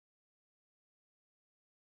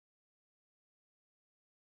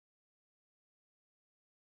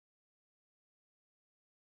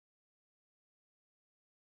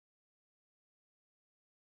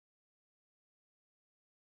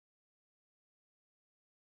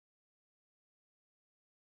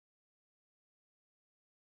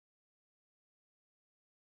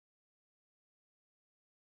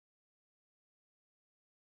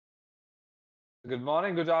Good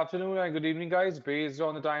morning, good afternoon, and good evening, guys, based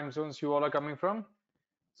on the time zones you all are coming from.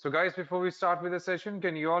 So, guys, before we start with the session,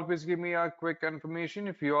 can you all please give me a quick information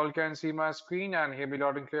if you all can see my screen and hear me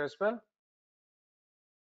loud and clear as well?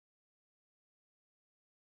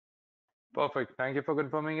 Perfect. Thank you for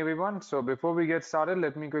confirming, everyone. So, before we get started,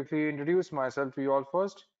 let me quickly introduce myself to you all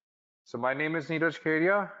first. So, my name is Neeraj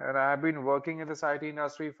Kheria, and I have been working in this IT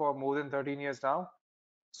industry for more than 13 years now.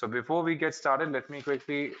 So, before we get started, let me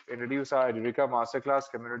quickly introduce our Edureka Masterclass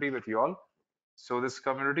community with you all. So this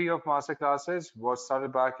community of master classes was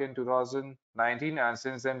started back in 2019, and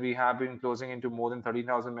since then we have been closing into more than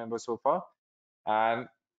 13,000 members so far. And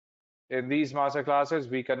in these master classes,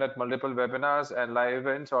 we conduct multiple webinars and live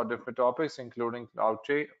events on different topics, including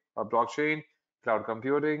blockchain, cloud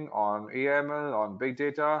computing, on AML, on big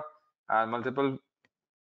data, and multiple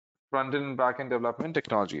front-end and back-end development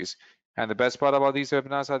technologies. And the best part about these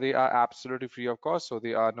webinars are they are absolutely free of cost, so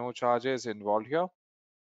there are no charges involved here.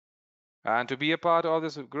 And to be a part of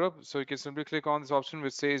this group, so you can simply click on this option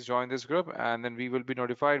which says join this group, and then we will be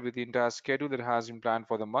notified with the entire schedule that has been planned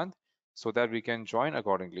for the month so that we can join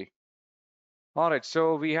accordingly. All right,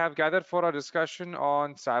 so we have gathered for our discussion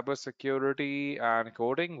on cybersecurity and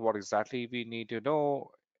coding, what exactly we need to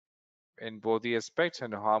know in both the aspects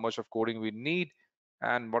and how much of coding we need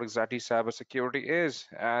and what exactly cybersecurity is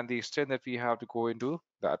and the extent that we have to go into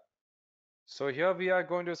that. So here we are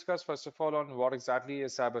going to discuss first of all on what exactly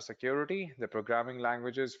is cybersecurity, the programming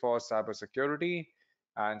languages for cybersecurity,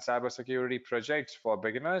 and cybersecurity projects for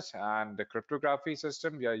beginners, and the cryptography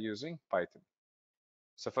system we are using Python.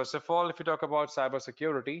 So first of all, if you talk about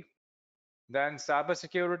cybersecurity, then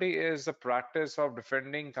cybersecurity is the practice of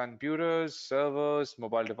defending computers, servers,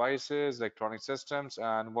 mobile devices, electronic systems,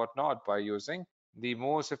 and whatnot by using the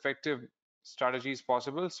most effective strategies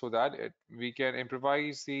possible so that we can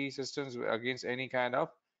improvise the systems against any kind of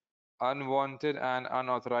unwanted and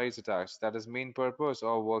unauthorized attacks. That is main purpose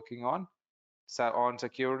of working on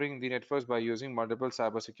securing the networks by using multiple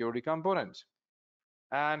cybersecurity components.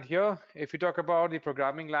 And here, if you talk about the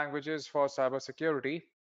programming languages for cybersecurity,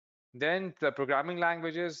 then the programming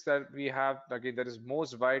languages that we have, again, that is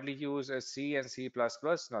most widely used is C and C++.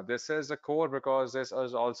 Now, this is the core because this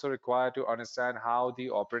is also required to understand how the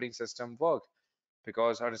operating system works.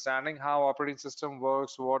 Because understanding how operating system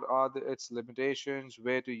works, what are its limitations,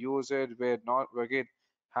 where to use it, where not, again,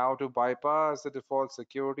 how to bypass the default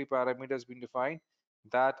security parameters being defined,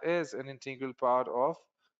 that is an integral part of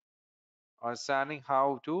understanding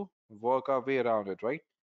how to work our way around it, right?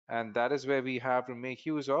 And that is where we have to make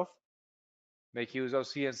use of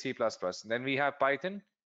C and C++. Then we have Python.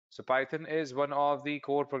 So Python is one of the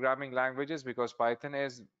core programming languages because Python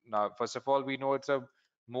is, now, first of all, we know it's a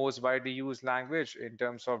most widely used language in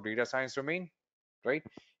terms of data science domain, right?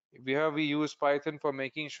 We use Python for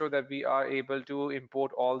making sure that we are able to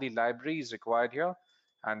import all the libraries required here,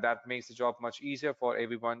 and that makes the job much easier for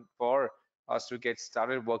everyone, for us to get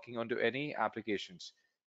started working onto any applications.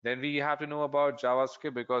 Then we have to know about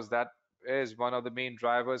JavaScript because that is one of the main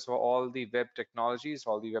drivers for all the web technologies,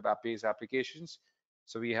 all the web-based applications.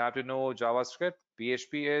 So we have to know JavaScript.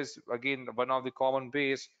 PHP is again one of the common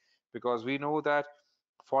base because we know that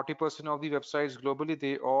 40% of the websites globally,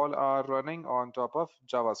 they all are running on top of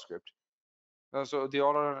JavaScript. So they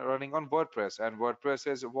all are running on WordPress, and WordPress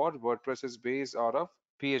is what? WordPress is based out of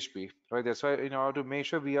PHP, right? That's why in order to make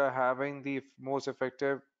sure we are having the most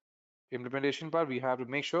effective implementation part, we have to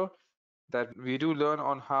make sure that we do learn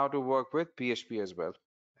on how to work with PHP as well.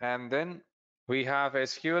 And then we have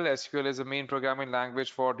SQL. SQL is the main programming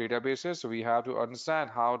language for databases. So we have to understand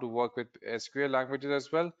how to work with SQL languages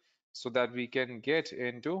as well so that we can get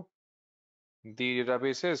into the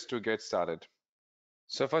databases to get started.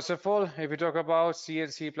 So first of all, if we talk about C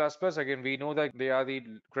and C++, again, we know that they are the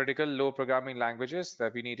critical low programming languages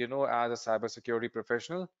that we need to know as a cybersecurity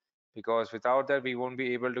professional, because without that, we won't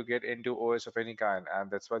be able to get into OS of any kind, and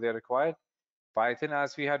that's why they're required. Python,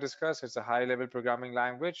 as we have discussed, it's a high-level programming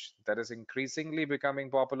language that is increasingly becoming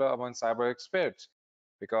popular among cyber experts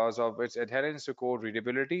because of its adherence to code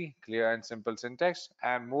readability, clear and simple syntax,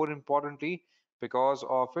 and more importantly, because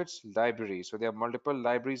of its library. So there are multiple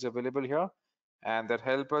libraries available here, and that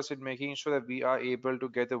help us in making sure that we are able to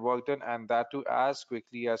get the work done, and that too as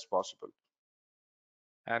quickly as possible.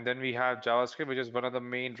 And then we have JavaScript, which is one of the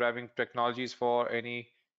main driving technologies for any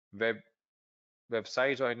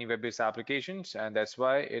websites or any web-based applications, and that's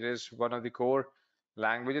why it is one of the core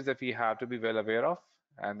languages that we have to be well aware of.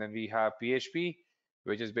 And then we have PHP,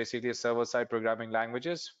 which is basically a server-side programming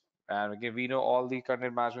languages. And again, we know all the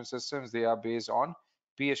content management systems, they are based on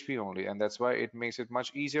PHP only, and that's why it makes it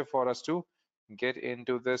much easier for us to get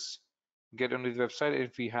into this get onto the website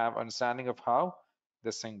if we have understanding of how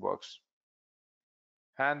this thing works.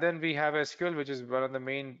 And then we have SQL, which is one of the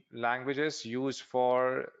main languages used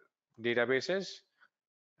for databases,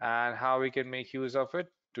 and how we can make use of it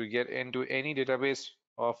to get into any database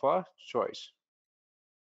of our choice.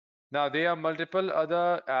 Now, there are multiple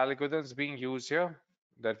other algorithms being used here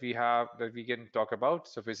that we can talk about.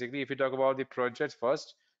 So basically, if we talk about the project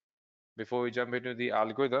first, before we jump into the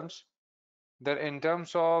algorithms, then in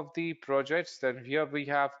terms of the projects, then here we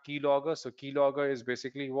have keylogger. So keylogger is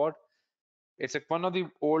basically what? It's like one of the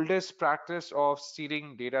oldest practice of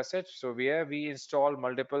stealing data sets. So where we install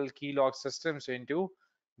multiple keylog systems into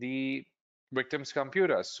the victim's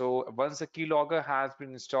computer. So once the keylogger has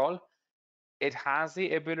been installed, it has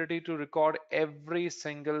the ability to record every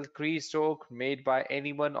single keystroke made by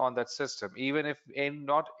anyone on that system, even if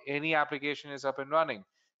not any application is up and running.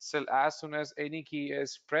 Still, as soon as any key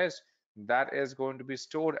is pressed, that is going to be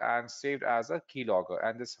stored and saved as a keylogger.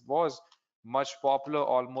 And this was much popular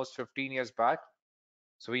almost 15 years back.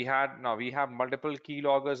 So now we have multiple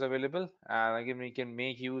keyloggers available, and again we can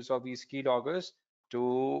make use of these keyloggers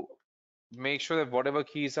to make sure that whatever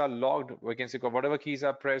keys are logged, we can see whatever keys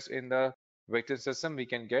are pressed in the victim system, we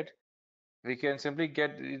can simply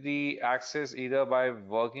get the access either by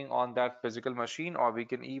working on that physical machine, or we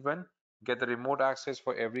can even get the remote access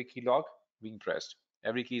for every key log being pressed,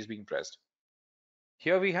 every key is being pressed.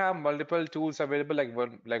 Here we have multiple tools available.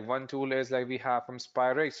 Like one tool is like we have from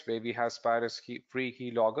Spyrex, where we have Spyrex free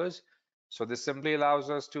key loggers. So this simply allows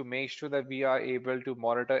us to make sure that we are able to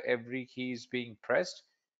monitor every keys being pressed,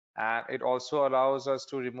 and it also allows us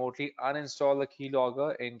to remotely uninstall the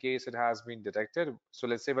keylogger in case it has been detected. So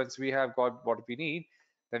let's say once we have got what we need,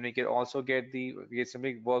 then we can also we can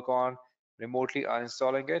simply work on remotely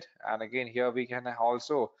uninstalling it. And again, here we can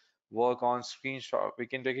also work on screenshot. We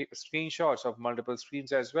can take screenshots of multiple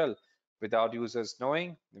screens as well without users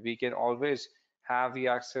knowing. We can always have the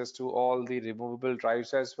access to all the removable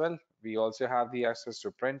drives as well. We also have the access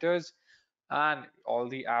to printers and all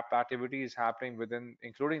the app activities happening within,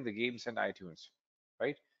 including the games and iTunes,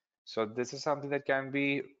 right? So this is something that can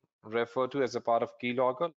be referred to as a part of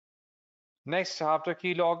keylogger. Next, after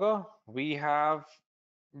keylogger, we have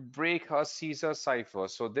break a Caesar cipher.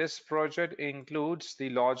 So this project includes the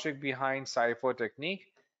logic behind cipher technique.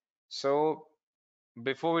 So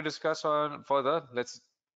before we discuss on further, let's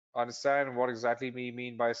understand what exactly we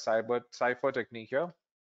mean by cipher technique here.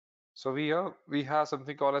 So we have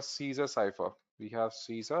something called a Caesar cipher. We have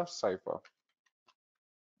Caesar cipher.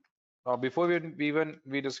 Now, before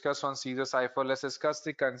we discuss on Caesar cipher, let's discuss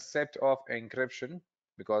the concept of encryption,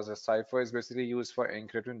 because a cipher is basically used for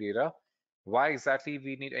encrypting data. Why exactly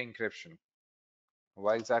we need encryption?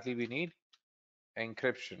 Why exactly we need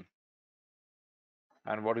encryption,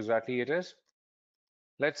 and what exactly it is?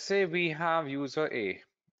 Let's say we have user A.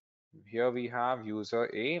 Here we have user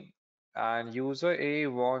A, and user A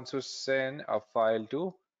wants to send a file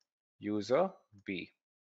to user B.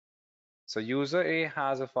 So user A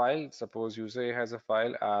has a file. Suppose user A has a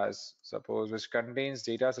file which contains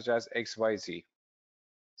data such as XYZ.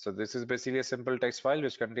 So this is basically a simple text file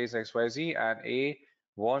which contains XYZ, and A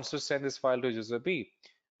wants to send this file to user B.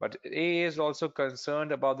 But A is also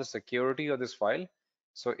concerned about the security of this file.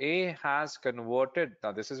 So A has converted,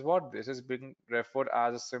 now this is what? This is being referred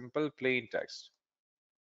as a simple plain text.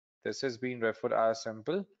 This is being referred as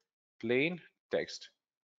simple plain text.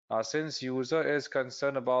 Since user is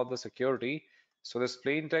concerned about the security, so this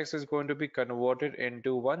plain text is going to be converted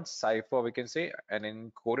into one cipher. We can say an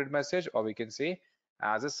encoded message, or we can say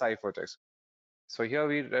as a ciphertext. So here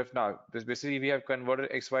we have now, this basically we have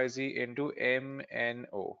converted XYZ into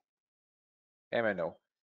MNO. MNO.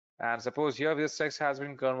 And suppose here this text has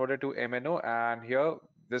been converted to MNO, and here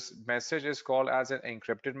this message is called as an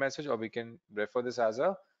encrypted message, or we can refer this as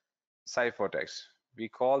a ciphertext. We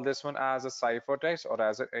call this one as a ciphertext or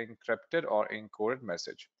as an encrypted or encoded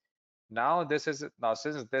message. Now since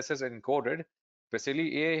this is encoded,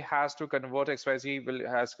 basically A has to convert XYZ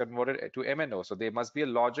has converted it to MNO. So there must be a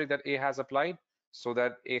logic that A has applied so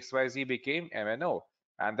that XYZ became MNO.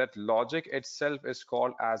 And that logic itself is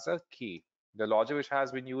called as a key. The logic which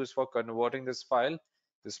has been used for converting this file,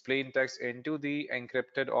 this plain text, into the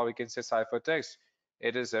encrypted, or we can say ciphertext,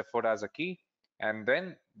 it is referred as a key. And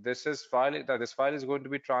then this file is going to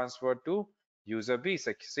be transferred to user B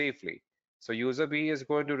safely. So user B is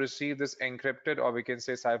going to receive this encrypted, or we can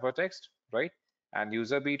say ciphertext, right? And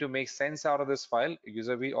user B, to make sense out of this file,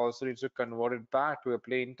 user B also needs to convert it back to a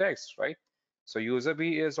plain text, right? So user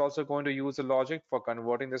B is also going to use the logic for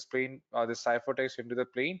converting this this ciphertext into the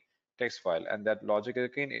plain text file, and that logic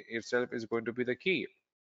again itself is going to be the key.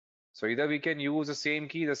 So either we can use the same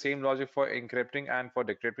key, the same logic for encrypting and for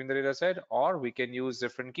decrypting the data set, or we can use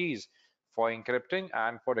different keys for encrypting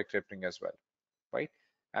and for decrypting as well, right?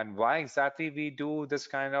 And why exactly we do this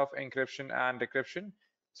kind of encryption and decryption?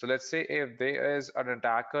 So let's say if there is an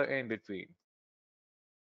attacker in between.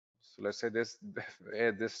 So let's say this,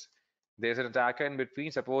 this there's an attacker in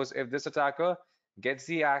between. Suppose if this attacker gets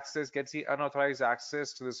the access, gets the unauthorized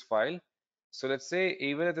access to this file. So let's say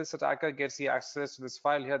even if this attacker gets the access to this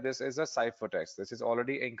file here, this is a ciphertext. This is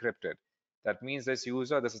already encrypted. That means this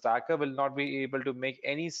user, this attacker will not be able to make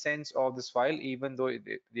any sense of this file, even though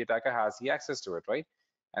the attacker has the access to it, right?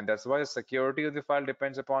 And that's why the security of the file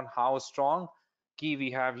depends upon how strong key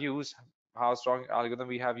we have used, how strong algorithm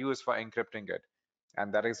we have used for encrypting it.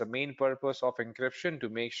 And that is the main purpose of encryption, to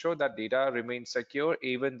make sure that data remains secure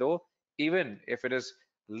even if it is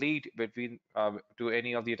leaked between to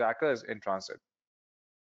any of the attackers in transit.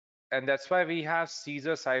 And that's why we have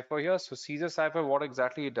Caesar cipher here. So Caesar cipher, what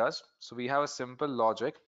exactly it does? So we have a simple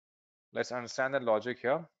logic. Let's understand the logic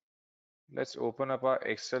here. Let's open up our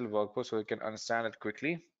Excel workbook so we can understand it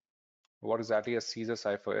quickly. What exactly a Caesar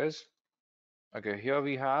cipher is. Okay, here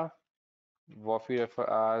we have what we refer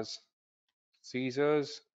as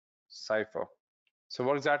Caesar's cipher. So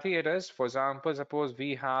what exactly it is? For example, suppose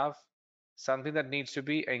we have something that needs to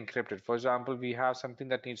be encrypted. For example, we have something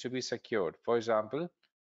that needs to be secured. For example,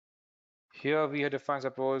 here we have defined,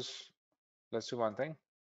 suppose, let's do one thing.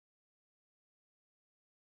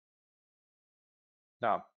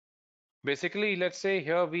 Now, basically, let's say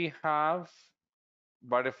here we have,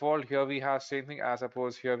 by default, here we have same thing as,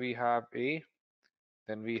 suppose here we have A,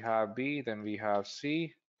 then we have B, then we have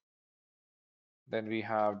C, then we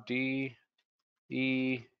have D,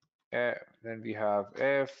 E, then we have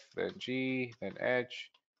F, then G, then H,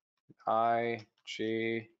 I,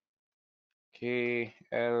 J, K,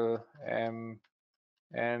 L, M,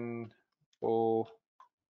 N, O,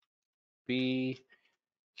 P,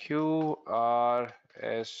 Q, R,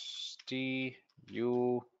 S, T,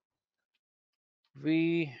 U,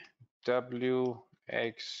 V, W,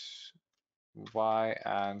 X, Y,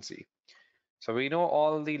 and Z. So we know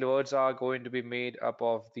all the words are going to be made up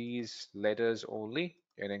of these letters only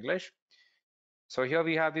in English. So here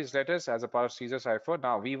we have these letters as a part of Caesar cipher.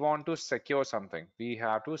 Now we want to secure something. We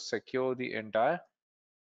have to secure the entire,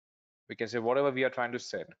 we can say whatever we are trying to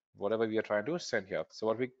send, whatever we are trying to send here.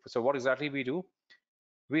 So what exactly we do?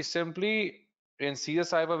 We simply, in Caesar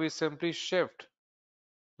cipher, we simply shift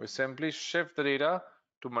the data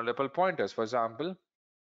to multiple pointers. For example,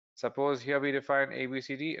 suppose here we define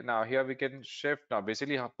ABCD. Now here we can shift. Now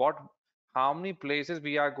basically, how many places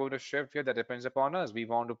we are going to shift here, that depends upon us. We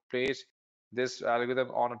want to place this algorithm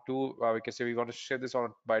on a two. We can say we want to shift this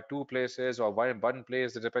on by two places or one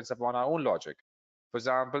place. That depends upon our own logic. For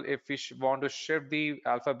example, if we want to shift the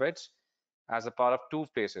alphabets as a part of two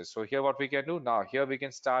places. So here what we can do now, here we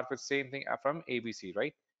can start with same thing from ABC,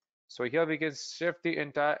 right? So here we can shift the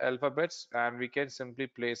entire alphabets and we can simply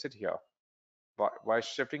place it here by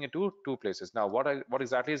shifting it to two places. Now what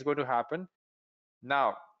exactly is going to happen?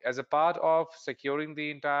 Now, as a part of securing the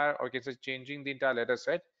entire, or can say changing the entire letter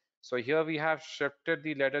set, so here we have shifted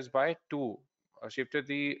the letters by two, shifted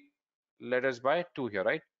the letters by two here,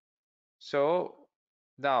 right? So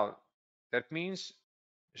now that means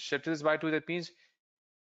shifted this by two, that means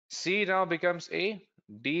C now becomes A,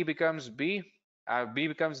 D becomes B, B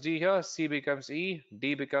becomes D here, C becomes E,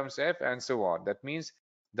 D becomes F, and so on. That means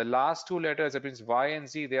the last two letters, that means Y and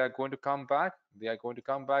Z, they are going to come back. They are going to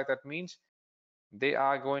come back. That means they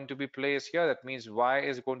are going to be placed here. That means Y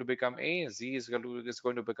is going to become A, Z is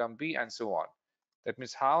going to become B, and so on. That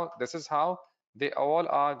means this is how they all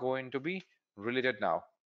are going to be related now.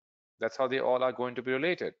 That's how they all are going to be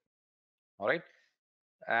related. All right.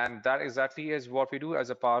 And that exactly is what we do as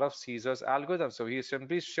a part of Caesar's algorithm. So we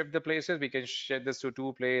simply shift the places. We can shift this to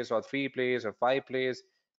two places or three places or five places,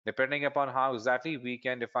 depending upon how exactly we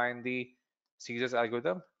can define the Caesar's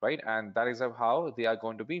algorithm, right? And that is how they are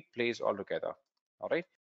going to be placed all together. All right.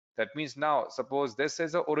 That means now, suppose this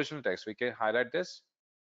is the original text. We can highlight this.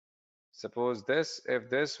 Suppose this,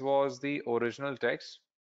 if this was the original text,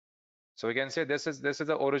 so we can say this is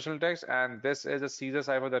the original text, and this is a Caesar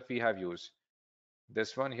cipher that we have used.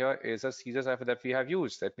 This one here is a Caesar cipher that we have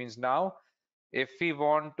used. That means now, if we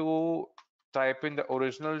want to type in the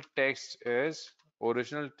original text is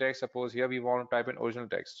original text, suppose here we want to type in original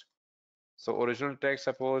text. So original text,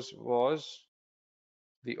 suppose, was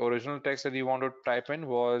the original text that we want to type in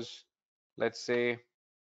was, let's say,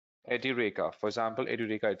 Edureka, for example,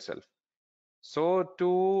 Edureka itself. So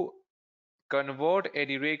to convert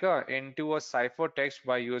Edureka into a cipher text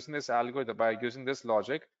by using this algorithm, by using this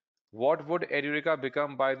logic, What would Edureka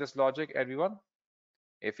become by this logic, everyone?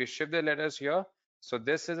 If you shift the letters here, so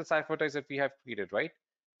this is the ciphertext that we have created, right?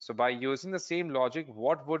 So by using the same logic,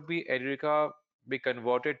 what would be Edureka be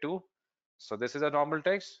converted to? So this is a normal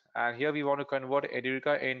text, and here we want to convert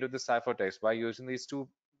Edureka into the ciphertext by using these two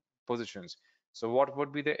positions. So what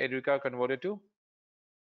would be the Edureka converted to?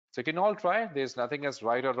 So you can all try. There's nothing as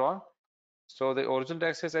right or wrong. So the original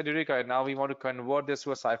text is Edureka, and now we want to convert this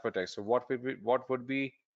to a ciphertext. So what would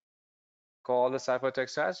be called the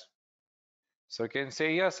ciphertext as? So you can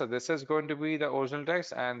say yes. So this is going to be the original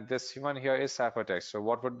text, and this one here is ciphertext. So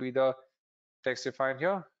what would be the text defined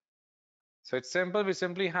here? So it's simple. We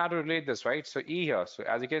simply have to relate this, right? So E here. So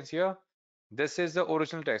as you can see here, this is the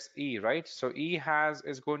original text E, right? So E has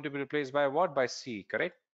is going to be replaced by what? By C,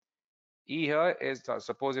 correct? E here is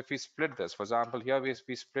suppose if we split this, for example, here we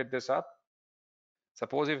split this up.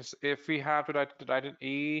 Suppose if we have to write it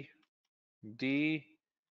E D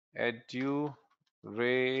edu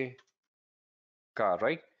re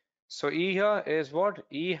right? So E here is what?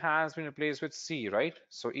 E has been replaced with C, right?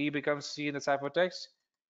 So E becomes C in the ciphertext.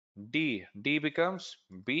 D becomes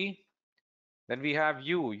B. Then we have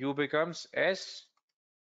U becomes S,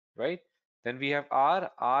 right? Then we have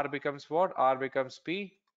R becomes what? R becomes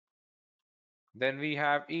P. Then we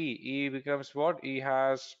have E becomes what? E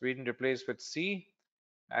has been replaced with C.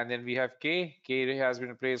 And then we have K has been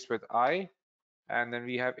replaced with I. And then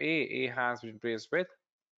we have A has been replaced with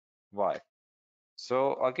Y.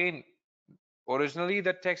 So again, originally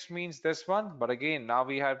the text means this one, but again, now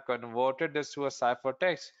we have converted this to a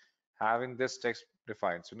ciphertext, having this text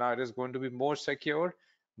defined. So now it is going to be more secure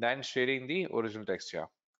than sharing the original text here.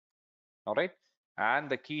 All right. And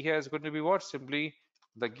the key here is going to be what? Simply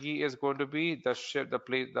the key is going to be the shift,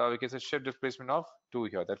 we can say shift displacement of 2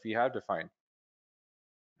 here that we have defined.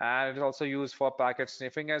 And it is also used for packet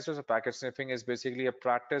sniffing as well. So packet sniffing is basically a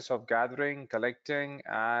practice of gathering, collecting,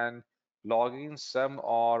 and logging some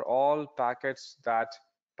or all packets that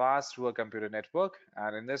pass through a computer network.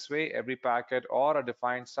 And in this way, every packet or a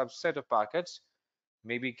defined subset of packets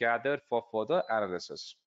may be gathered for further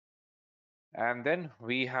analysis. And then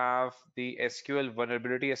we have the SQL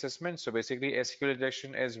vulnerability assessment. So basically, SQL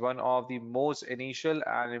injection is one of the most initial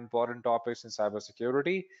and important topics in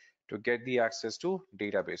cybersecurity to get the access to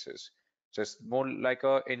databases. So it's more like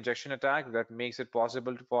a injection attack that makes it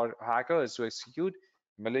possible for hackers to execute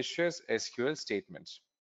malicious SQL statements.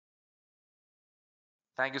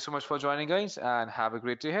 Thank you so much for joining, guys, and have a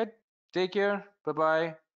great day ahead. Take care.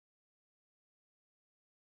 Bye-bye.